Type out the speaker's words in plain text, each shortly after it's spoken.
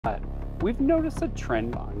We've noticed a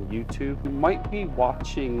trend on YouTube. You might be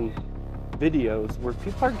watching videos where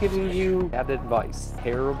people are giving you bad advice,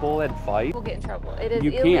 terrible advice. We'll get in trouble. It is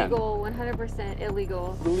You illegal, 100%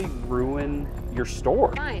 illegal. Really ruin your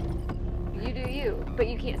store. Fine, you do you, but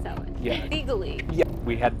you can't sell it. Yeah. Legally. Yeah,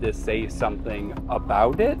 we had to say something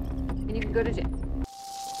about it. And you can go to jail.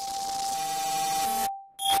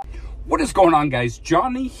 What is going on, guys?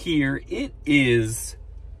 Johnny here. It is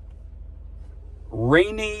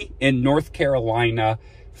rainy in North Carolina.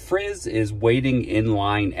 Frizz is waiting in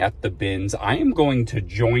line at the bins. I am going to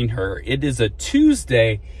join her. It is a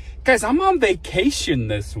Tuesday. Guys, I'm on vacation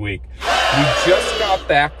this week. We just got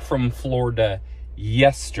back from Florida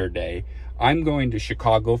yesterday. I'm going to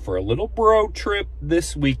Chicago for a little bro trip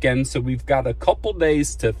this weekend. So we've got a couple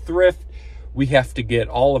days to thrift. We have to get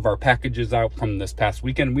all of our packages out from this past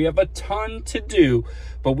weekend. We have a ton to do,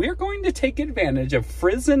 but we're going to take advantage of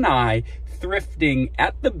Frizz and I thrifting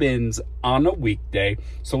at the bins on a weekday.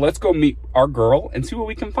 So let's go meet our girl and see what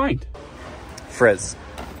we can find. Frizz,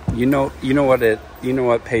 you know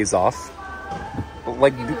what pays off?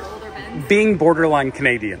 Like being borderline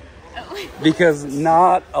Canadian. Because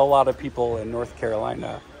not a lot of people in North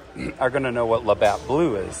Carolina are gonna know what Labatt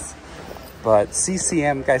Blue is. But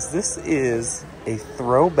CCM, guys, this is a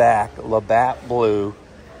throwback Labatt Blue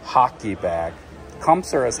hockey bag.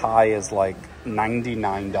 Comps are as high as like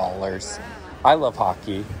 $99. I love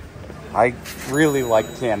hockey. I really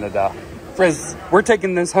like Canada. Frizz, we're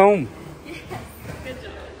taking this home. Good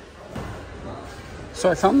job.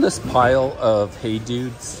 So I found this pile of Hey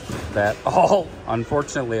Dudes that all,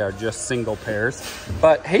 unfortunately, are just single pairs.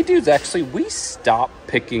 But Hey Dudes, actually, we stopped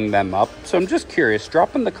picking them up. So I'm just curious,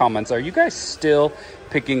 drop in the comments, are you guys still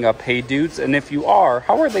picking up Hey Dudes? And if you are,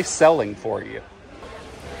 how are they selling for you?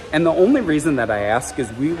 And the only reason that I ask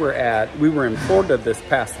is we were in Florida this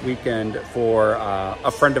past weekend for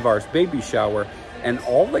a friend of ours' baby shower, and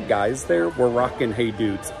all the guys there were rocking Hey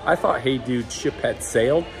Dudes. I thought Hey Dudes ship had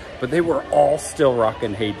sailed, but they were all still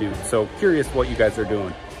rocking Hey Dudes. So curious what you guys are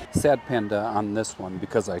doing. Sad panda on this one,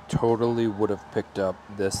 because I totally would have picked up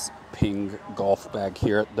this Ping golf bag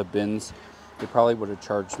here at the bins. They probably would have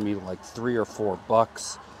charged me like $3 or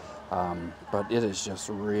 $4. But it is just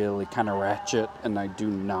really kind of ratchet, and I do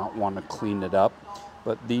not want to clean it up.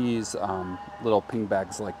 But these little Ping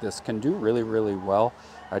bags like this can do really, really well.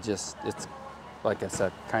 It's, like I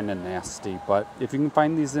said, kind of nasty. But if you can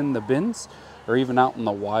find these in the bins or even out in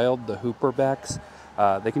the wild, the Hooper bags,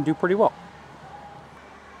 they can do pretty well.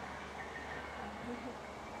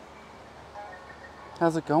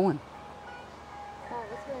 How's it going? Oh,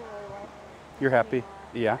 it's going really well. You're happy?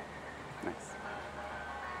 Yeah? Nice.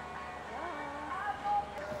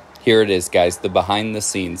 Here it is, guys, the behind the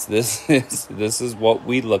scenes. This is what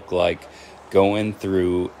we look like going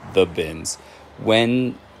through the bins.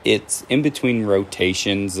 When it's in between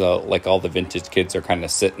rotations, like all the vintage kids are kind of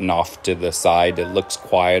sitting off to the side. It looks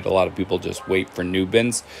quiet. A lot of people just wait for new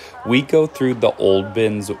bins. We go through the old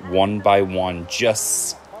bins one by one,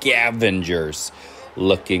 just scavengers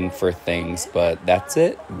looking for things. But that's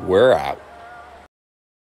it. We're out.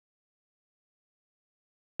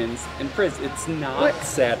 And Frizz, it's not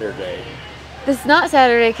Saturday. It's not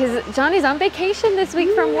Saturday because Johnny's on vacation this week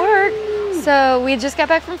from work. So we just got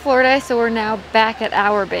back from Florida, so we're now back at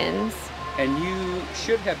our bins. And you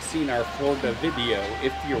should have seen our Florida video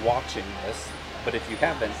if you're watching this. But if you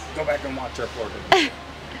haven't, go back and watch our Florida video.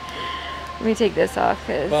 Let me take this off.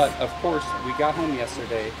 But of course, we got home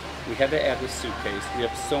yesterday. We had to add a suitcase. We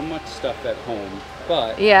have so much stuff at home.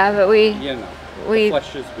 But yeah, but the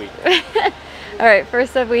flesh is weak. All right,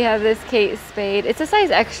 first up we have this Kate Spade. It's a size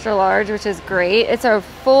extra large, which is great. It's a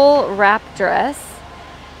full wrap dress.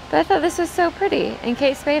 But I thought this was so pretty. And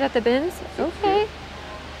Kate Spade at the bins? Okay.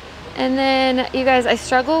 And then, you guys, I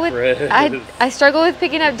struggle with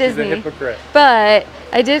picking up Disney. She's a hypocrite. But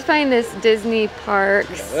I did find this Disney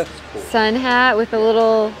Parks cool. sun hat with a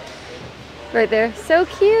little right there. So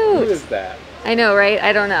cute. Who is that? I know, right?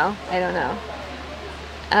 I don't know.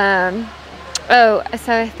 Oh,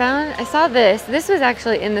 so I saw this. This was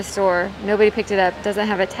actually in the store. Nobody picked it up. Doesn't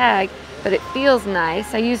have a tag, but it feels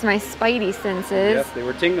nice. I used my spidey senses. Yes, they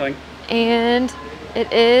were tingling. And it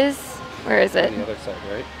is, where is it? On the other side,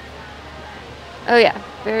 right? Oh yeah,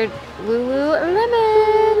 very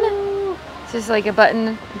Lululemon. It's just like a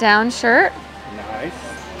button-down shirt. Nice.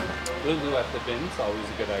 Lulu at the bins, always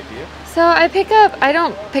a good idea. So I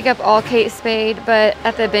don't pick up all Kate Spade, but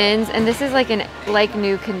at the bins, and this is like an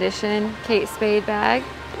new condition Kate Spade bag.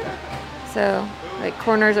 So like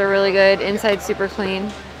corners are really good, inside super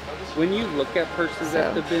clean. When you look at purses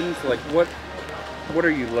at the bins, like what are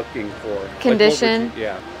you looking for? Condition.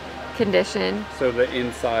 Like, condition. So the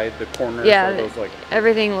inside, the corners, Yeah, are those like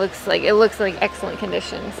everything looks like excellent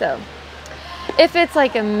condition. So if it's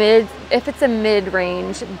like a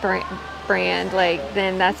mid-range brand, like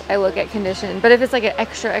then I look at condition. But if it's like an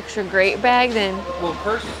extra great bag, then well,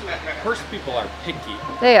 purse people are picky.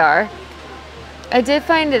 they are. I did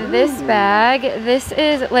find this bag. This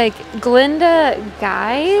is like Glinda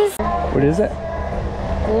Guys. What is it?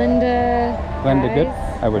 Glinda Good?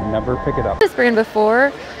 Guys. I would never pick it up. This brand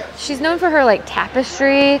before. She's known for her like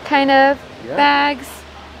tapestry kind of bags.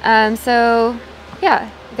 So yeah,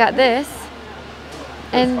 got this.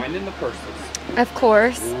 And finding the purses. Of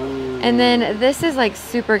course. Ooh. And then this is like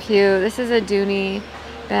super cute. This is a Dooney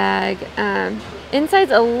bag.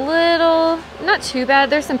 Inside's a little, not too bad.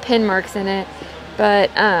 There's some pin marks in it,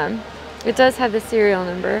 but it does have the serial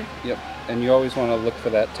number. Yep. And you always want to look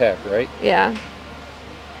for that tag, right? Yeah.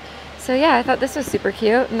 So yeah, I thought this was super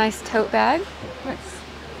cute. Nice tote bag. Nice.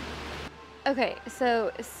 Okay,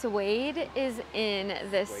 so suede is in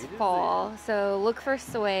this fall. So look for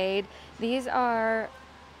suede. These are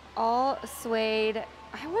all suede.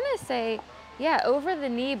 I want to say, yeah, over the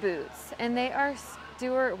knee boots. And they are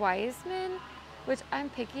Stuart Weitzman, which I'm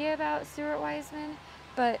picky about Stuart Weitzman.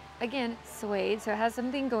 But again, suede, so it has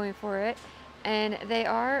something going for it. And they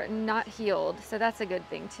are not heeled, so that's a good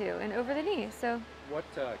thing too. And over the knee, so. What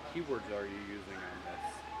keywords are you using on this?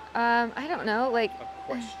 I don't know, like.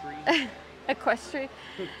 Equestrian? Equestrian,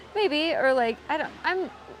 maybe, or like,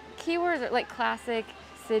 keywords are like classic,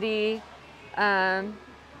 city, I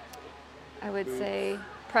would say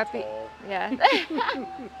preppy, yeah.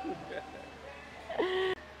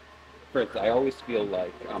 Fritz, I always feel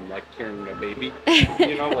like I'm like carrying a baby,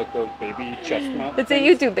 you know, like those baby chestnuts. It's a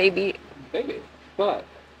YouTube baby. Baby. But,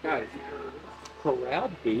 guys, corral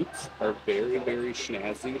boots are very, very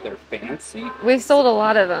snazzy. They're fancy. We've sold a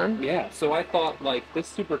lot of them. Yeah, so I thought, like, this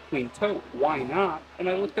super clean tote, why not? And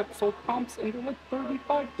I looked up sold comps, and they're like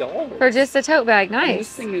 $35. For just a tote bag, nice. And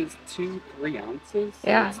this thing is 2-3 ounces. So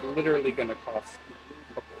yeah. It's literally going to cost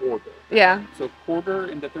a quarter. Yeah. So quarter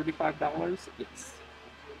into $35, it's...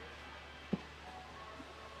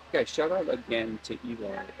 Okay, shout out again to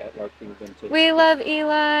Eli at Larkin Vintage. We love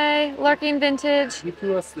Eli, Larkin Vintage. He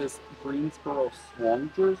threw us this Greensboro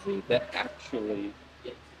Swarm jersey that actually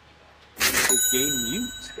was game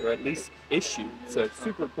used, or at least issued. So it's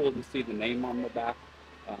super cool to see the name on the back.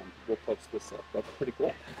 We'll post this up. That's pretty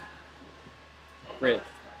cool. Rick,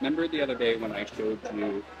 remember the other day when I showed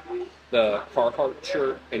you the Carhartt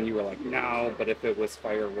shirt and you were like, no, but if it was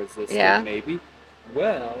fire resistant, maybe?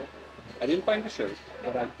 Well, I didn't find a shirt,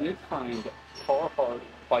 but I did find Carhartt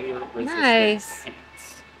fire resistant pants.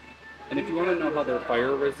 And if you want to know how they're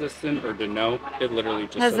fire resistant or to know, it literally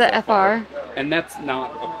just has says the FR. And that's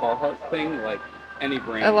not a Carhartt thing. Like any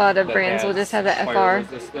brand, a lot of brands will just have the fire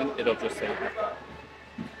FR. resistant, it'll just say FR.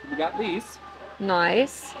 We got these.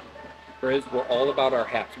 Nice. Frizz, we're all about our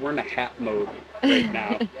hats. We're in a hat mode right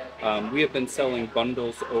now. We have been selling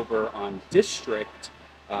bundles over on District.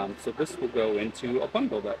 So this will go into a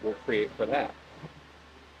bundle that we'll create for that.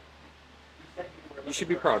 You should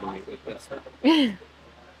be proud of me with this.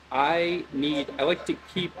 I like to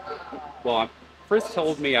keep, well, Frizz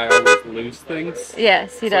told me I always lose things.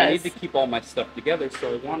 Yes, he does. I need to keep all my stuff together,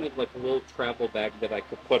 so I wanted like a little travel bag that I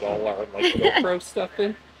could put all our like GoPro stuff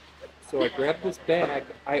in. So I grabbed this bag,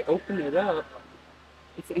 I opened it up,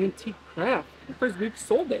 it's antique craft. Frizz, we've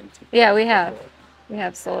sold antique. Yeah, we have. We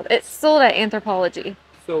have sold. It's sold at Anthropology.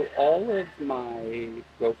 So all of my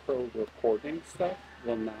GoPro recording stuff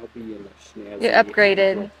will now be in a snazzy. You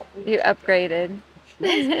upgraded. You upgraded.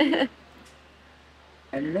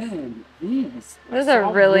 And then these. Those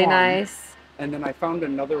are really nice. And then I found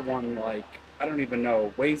another one like, I don't even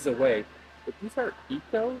know, ways away. But these are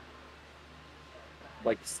eco,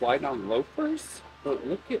 like slide-on loafers. But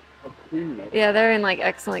look at how clean they are. Yeah, they're in like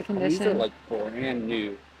excellent condition. These are like brand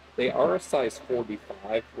new. They are a size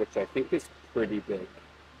 45, which I think is pretty big.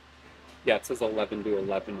 Yeah, it says 11 to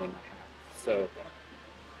 11 and a half. So,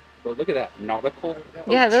 but look at that, nautical.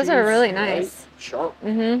 Yeah, those are really nice. Right? Sharp.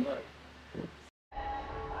 Mm-hmm.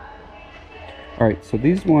 All right, so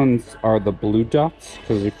these ones are the blue dots,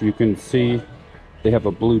 because if you can see, they have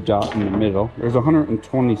a blue dot in the middle. There's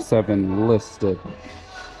 127 listed.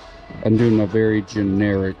 I'm doing a very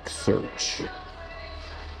generic search.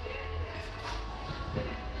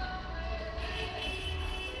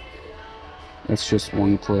 That's just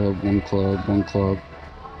one club, one club, one club.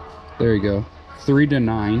 There you go. 3 to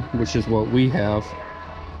 9, which is what we have.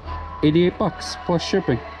 88 bucks plus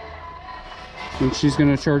shipping. And she's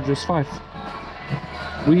gonna charge us 5.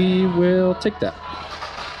 We will take that.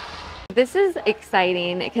 This is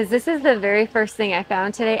exciting because this is the very first thing I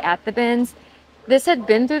found today at the bins. This had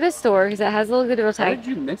been through the store because it has a little Goodwill tag. How did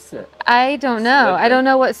you miss it? I don't know. I don't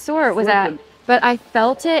know what store it was at, but I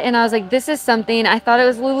felt it and I was like, this is something. I thought it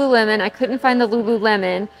was Lululemon. I couldn't find the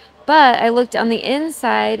Lululemon, but I looked on the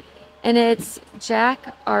inside and it's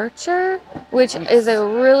Jack Archer, which is a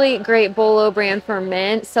really great bolo brand for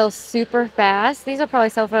men. Sells super fast. These will probably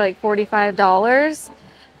sell for like $45.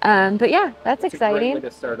 But yeah, that's exciting. A great way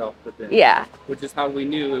to start off the bin. Yeah. Which is how we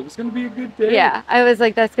knew it was going to be a good day. Yeah, I was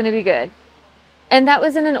like, that's going to be good. And that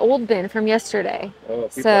was in an old bin from yesterday. Oh,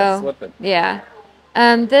 people are slipping. Yeah.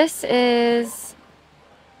 This is,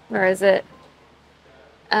 where is it?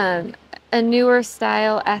 A newer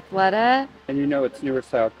style Athleta. And you know it's newer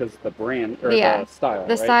style because the brand, or yeah, the style,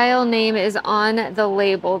 the style name is on the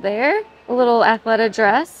label there. A little Athleta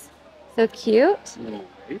dress. So cute.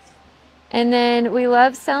 Nice. And then we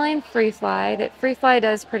love selling Free Fly. Free Fly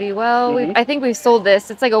does pretty well. I think we've sold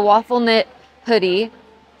this. It's like a waffle knit hoodie.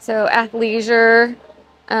 So athleisure,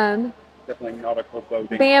 definitely nautical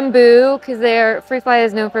boating. Bamboo, because Free Fly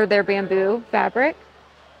is known for their bamboo fabric.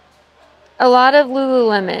 A lot of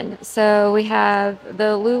Lululemon. So we have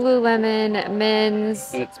the Lululemon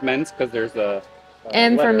men's. And it's men's because there's a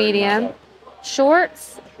M for medium.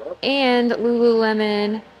 Shorts and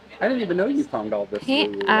Lululemon. I didn't even know you found all this.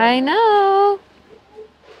 I know.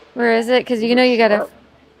 Where is it? Because you know you gotta.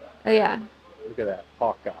 Oh yeah. Look at that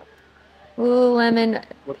Hawkeye. Lululemon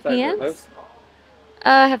pants.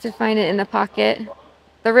 I have to find it in the pocket.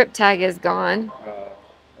 The rip tag is gone.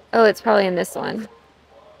 Oh, it's probably in this one.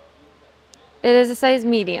 It is a size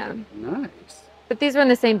medium. Nice. But these were in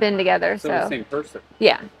the same bin together, so. The same person.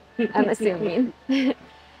 Yeah, I'm assuming.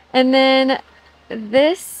 And then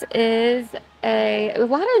this is a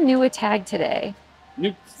lot of new tag today.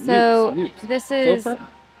 This is.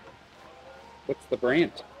 What's the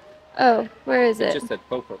brand? Oh, where is it? It just said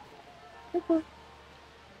Fofo.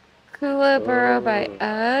 Kookaburra by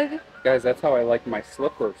UGG. Guys, that's how I like my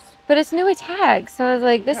slippers. But it's new tag, so I was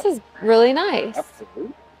like, this is really nice.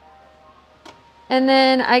 Absolutely. And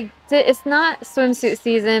then it's not swimsuit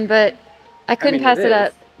season, but I couldn't pass it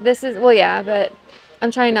up. This is, well, yeah, but I'm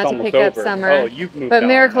trying not to pick up summer. Oh, you've moved on. But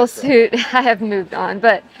Miracle Suit, I have moved on,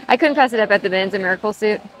 but I couldn't pass it up at the bins, a Miracle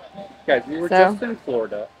Suit. Guys, we were just in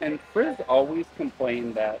Florida, and Friz always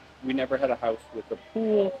complained that we never had a house with a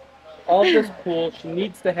pool. All this pool, she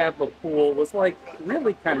needs to have a pool, was like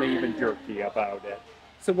really kind of even jerky about it.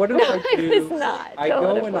 So what do I do? I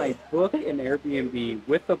go and I book an Airbnb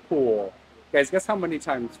with a pool. Guys, guess how many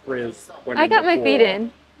times Friz went in the pool? I got my feet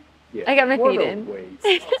in. Yeah. I got my feet in.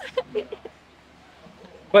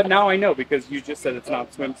 But now I know because you just said it's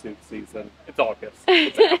not swimsuit season. It's August.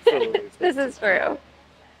 It's absolutely This is true.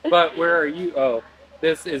 But where are you? Oh,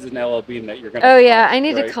 this is an LL Bean that you're going to Oh, yeah. I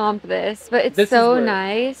need to comp this, but it's so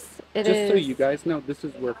nice. Just so you guys know, this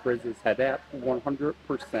is where Friz is head at.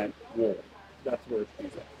 100% wool. That's where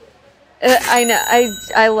she's at. I know.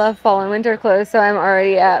 I love fall and winter clothes, so I'm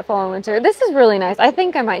already at fall and winter. This is really nice. I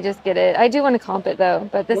think I might just get it. I do want to comp it, though,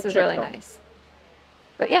 but this is really nice.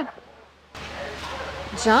 But, yeah.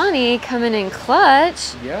 Johnny, coming in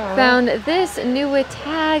clutch, found this new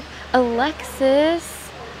tag, Alexis.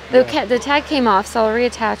 The tag came off, so I'll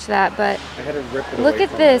reattach that, but I had to rip it look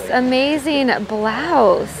at this amazing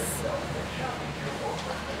blouse.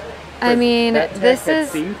 I mean, this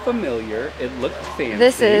seemed familiar. It looked fancy.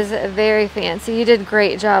 This is very fancy. You did a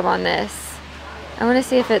great job on this. I want to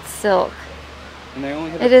see if it's silk. And I only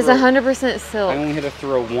had it is 100% silk. I only had to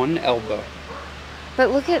throw one elbow. But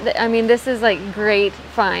look at I mean, this is like great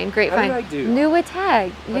find. How did I do? New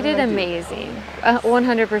tag. You did amazing.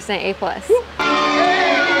 100% A+.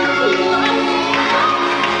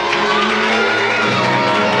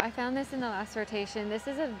 I found this in the last rotation. This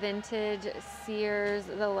is a vintage Sears,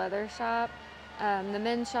 the leather shop, the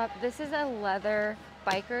men's shop. This is a leather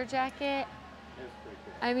biker jacket.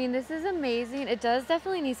 I mean, this is amazing. It does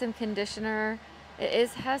definitely need some conditioner. It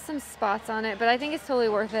has some spots on it, but I think it's totally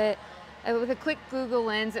worth it. With a quick Google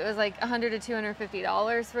lens, it was like $100 to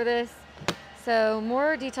 $250 for this. So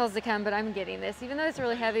more details to come, but I'm getting this. Even though it's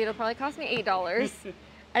really heavy, it'll probably cost me $8.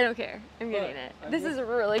 I don't care. I'm getting it. This is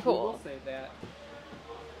really cool. I will say that.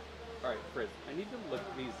 All right, Frizz, I need to look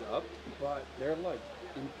these up, but they're like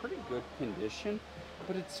in pretty good condition.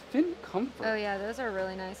 But it's Fin Comfort. Oh yeah, those are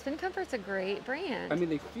really nice. Fin Comfort's a great brand. I mean,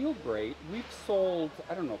 they feel great. We've sold,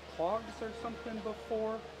 I don't know, clogs or something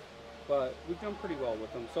before, but we've done pretty well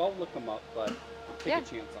with them. So I'll look them up, but take a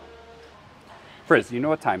chance on it. Frizz, you know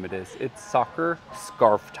what time it is. It's soccer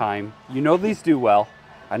scarf time. You know these do well.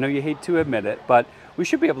 I know you hate to admit it, but we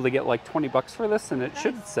should be able to get like 20 bucks for this, and it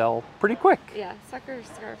should sell pretty quick. Yeah, sucker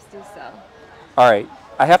scarves do sell. All right,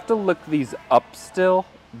 I have to look these up still,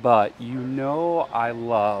 but you know I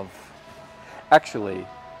love, actually,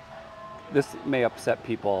 this may upset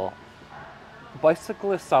people.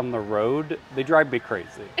 Bicyclists on the road, they drive me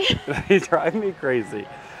crazy. They drive me crazy.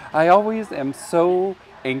 I always am so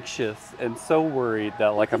anxious and so worried that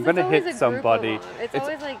like I'm gonna hit somebody. It's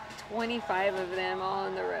always like 25 of them all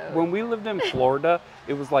on the road. When we lived in Florida,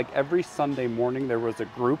 it was like every Sunday morning there was a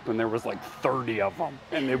group and there was like 30 of them,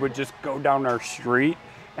 and they would just go down our street.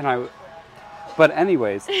 And but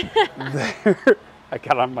anyways, I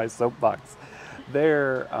got on my soapbox.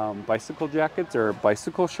 Their bicycle jackets or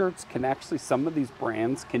bicycle shirts can actually, some of these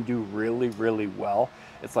brands can do really, really well.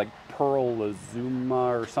 It's like Pearl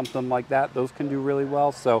Azuma or something like that. Those can do really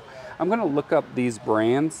well. So I'm going to look up these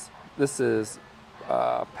brands. This is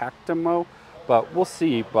Pactimo, but we'll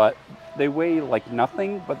see. But they weigh like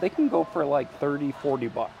nothing, but they can go for like 30, 40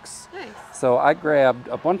 bucks. Nice. So I grabbed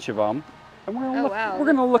a bunch of them, and we're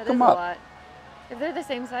going to look them up. If they're the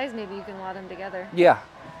same size, maybe you can lot them together. Yeah.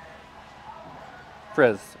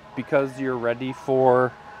 Frizz, because you're ready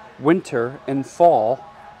for winter and fall,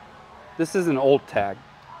 this is an old tag.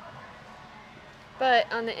 But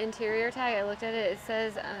on the interior tag, I looked at it, it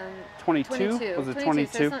says 22? Was it 22?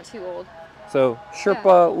 So it's not too old. So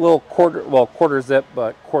Sherpa, little quarter zip,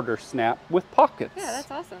 but quarter snap with pockets. Yeah,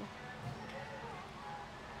 that's awesome.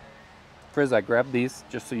 Frizz, I grabbed these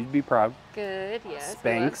just so you'd be proud. Good, yes.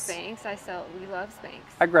 Spanx. We love Spanx. We love Spanx.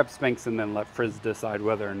 I grabbed Spanx and then let Frizz decide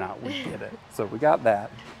whether or not we get it. So we got that.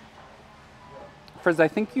 Frizz, I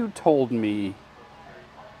think you told me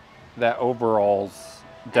that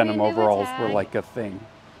denim overalls were like a thing.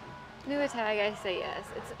 New tag, I say yes.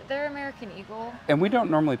 They're American Eagle. And we don't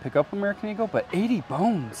normally pick up American Eagle, but 80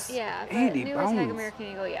 bones. Yeah, 80 new bones. tag American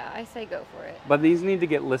Eagle, yeah, I say go for it. But these need to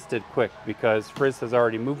get listed quick because Frizz has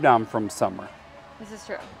already moved on from summer. This is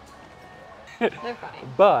true. They're fine.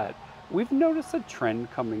 But we've noticed a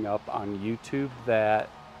trend coming up on YouTube that,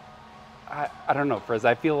 I don't know, Frizz,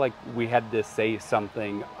 I feel like we had to say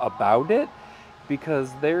something about it because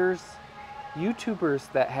there's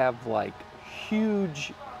YouTubers that have like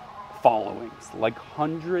huge followings, like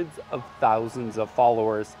hundreds of thousands of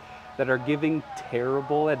followers that are giving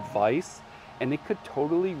terrible advice, and it could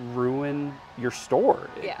totally ruin your store.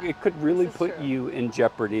 Yeah, it could really put you in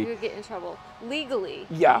jeopardy. You could get in trouble legally.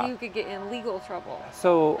 Yeah, you could get in legal trouble.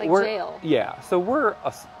 So like jail. Yeah, so we're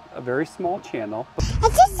a very small channel.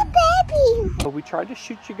 It's just a baby. But we try to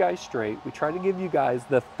shoot you guys straight. We try to give you guys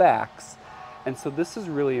the facts, and so this is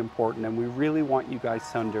really important, and we really want you guys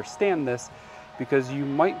to understand this. Because you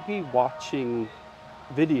might be watching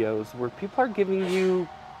videos where people are giving you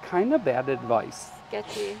kind of bad advice.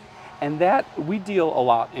 Sketchy. And that, we deal a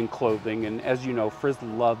lot in clothing, and as you know, Frizz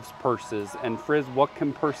loves purses. And Frizz, what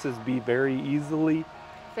can purses be very easily?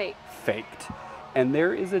 Faked. And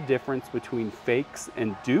there is a difference between fakes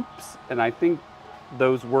and dupes, and I think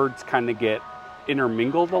those words kind of get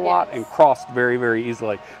intermingled a lot and crossed very, very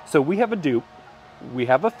easily. So we have a dupe. We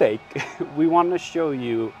have a fake. We want to show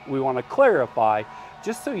you, we want to clarify,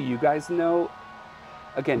 just so you guys know.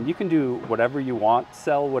 Again, you can do whatever you want,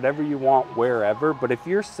 sell whatever you want, wherever, but if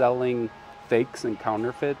you're selling fakes and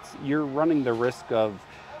counterfeits, you're running the risk of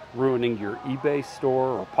ruining your eBay store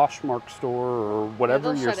or Poshmark store or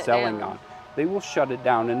whatever you're selling on. They will shut it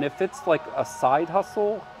down. And if it's like a side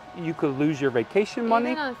hustle, you could lose your vacation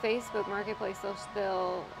money. Even on Facebook Marketplace,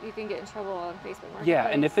 you can get in trouble on Facebook Marketplace. Yeah,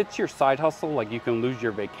 and if it's your side hustle, like you can lose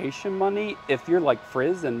your vacation money. If you're like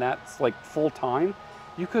Frizz and that's like full time,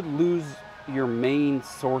 you could lose your main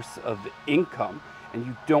source of income, and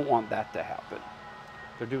you don't want that to happen.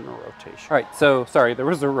 They're doing a rotation. All right, so sorry, there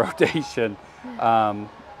was a rotation.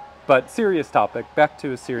 But serious topic, back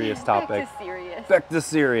to a serious topic. Back to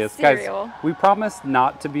serious. Cereal. Guys, we promise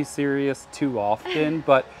not to be serious too often,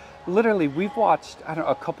 but literally we've watched, I don't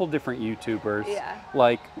know, a couple different YouTubers. Yeah.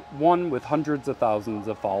 Like one with hundreds of thousands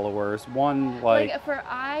of followers, one like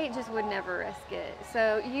I just would never risk it.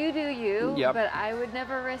 So you do you, but I would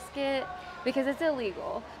never risk it because it's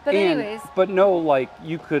illegal. But anyways. But no, like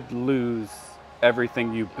you could lose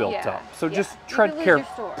everything you built up. So just tread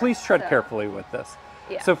carefully. Please tread carefully with this.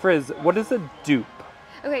 Yeah. So Frizz, what is a dupe?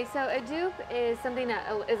 Okay, so a dupe is something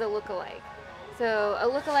that is a lookalike. So a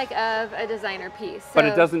lookalike of a designer piece. So, but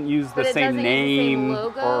it doesn't use the same name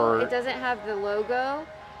logo. or it doesn't have the logo.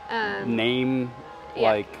 Name,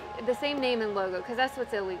 like the same name and logo, because that's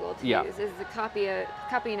what's illegal to use is the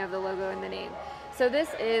copying of the logo and the name. So this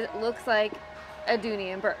looks like a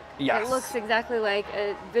Dooney and Burke. Yes. It looks exactly like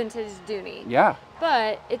a vintage Dooney. Yeah.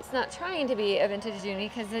 But it's not trying to be a vintage Dooney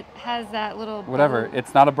because it has that little Whatever. bow.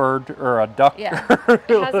 It's not a bird or a duck. Yeah. It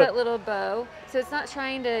has that little bow. So it's not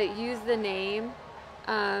trying to use the name,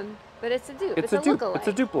 but it's a dupe. It's a lookalike. It's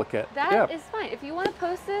a duplicate. That is fine. If you want to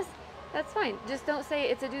post this, that's fine. Just don't say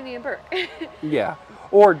it's a Dooney and Burke. Yeah.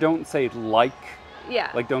 Or don't say like.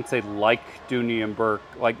 Yeah. Like, don't say like Dooney and Burke.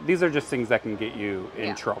 Like, these are just things that can get you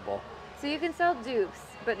in trouble. So you can sell dupes,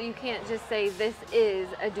 but you can't just say this is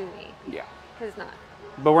a Dooney. Yeah. Because it's not.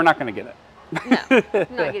 But we're not going to get it. No,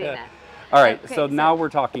 I'm not getting that. All right, Okay, so now we're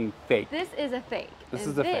talking fake. This is a fake. This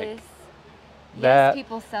and is a fake. Yes,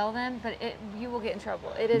 people sell them, but you will get in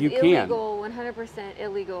trouble. It is illegal, 100%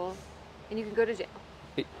 illegal, and you can go to jail.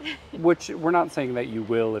 Which we're not saying that you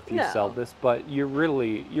will if you sell this, but you're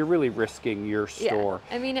really risking your store.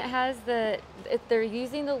 Yeah. I mean, it has they're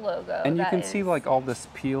using the logo. And you can see like all this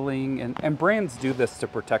peeling, and brands do this to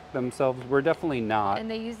protect themselves. We're definitely not.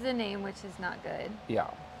 And they use the name, which is not good. Yeah.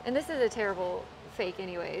 And this is a terrible fake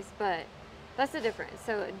anyways, but that's the difference.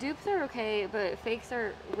 So dupes are okay, but fakes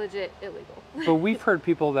are legit illegal. But we've heard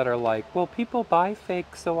people that are like, well, people buy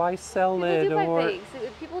fakes, so I sell it. People do buy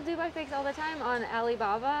fakes. People do buy fakes all the time on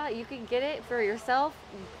Alibaba. You can get it for yourself.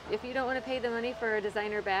 If you don't want to pay the money for a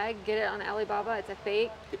designer bag, get it on Alibaba. It's a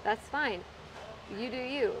fake. That's fine. You do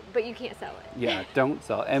you, but you can't sell it. Yeah, don't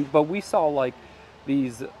sell it. But we saw like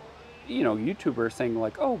these, YouTubers saying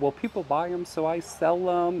like, oh, well, people buy them, so I sell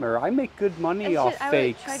them, or I make good money off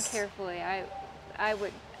fakes. I would tread carefully. I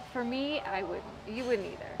would. For me, I would. You wouldn't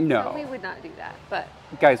either. No, so we would not do that. But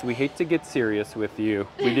guys, we hate to get serious with you.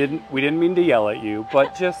 We didn't mean to yell at you,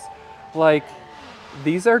 but just like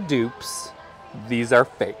these are dupes, these are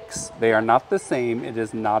fakes. They are not the same. It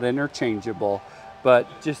is not interchangeable.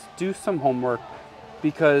 But just do some homework,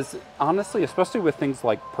 because honestly, especially with things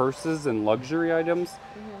like purses and luxury items,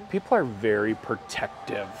 people are very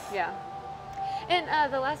protective. Yeah.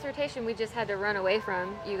 And the last rotation we just had to run away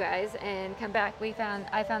from, you guys, and come back.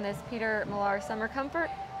 I found this Peter Millar Summer Comfort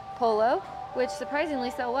polo, which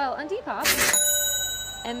surprisingly sell well on Depop.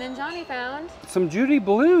 And then Johnny found some Judy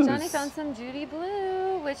Blues. Johnny found some Judy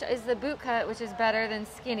Blue, which is the boot cut, which is better than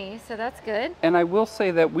skinny, so that's good. And I will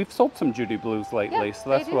say that we've sold some Judy Blues lately, yep, so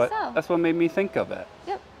that's what made me think of it.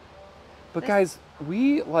 Yep. But guys,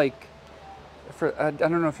 we I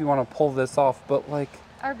don't know if you want to pull this off, but like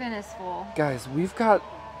our bin is full. Guys, we've got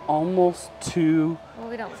almost two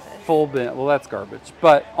we don't fish. Full bin. Well, that's garbage,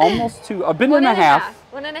 but almost a bin and a half.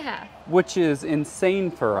 1.5. Which is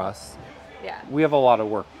insane for us. Yeah. We have a lot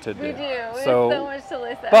to do. We do. We have so much to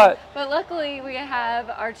list. But luckily we have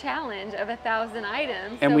our challenge of 1,000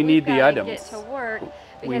 items. And so we need the items. Get to work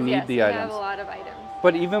because we need the items. We have a lot of items.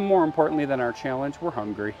 But even more importantly than our challenge, we're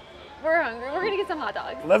hungry. We're hungry. We're gonna get some hot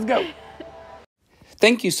dogs. Let's go.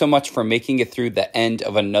 Thank you so much for making it through the end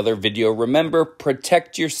of another video. Remember,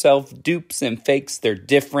 protect yourself. Dupes and fakes, they're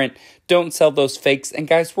different. Don't sell those fakes. And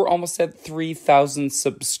guys, we're almost at 3,000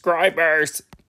 subscribers.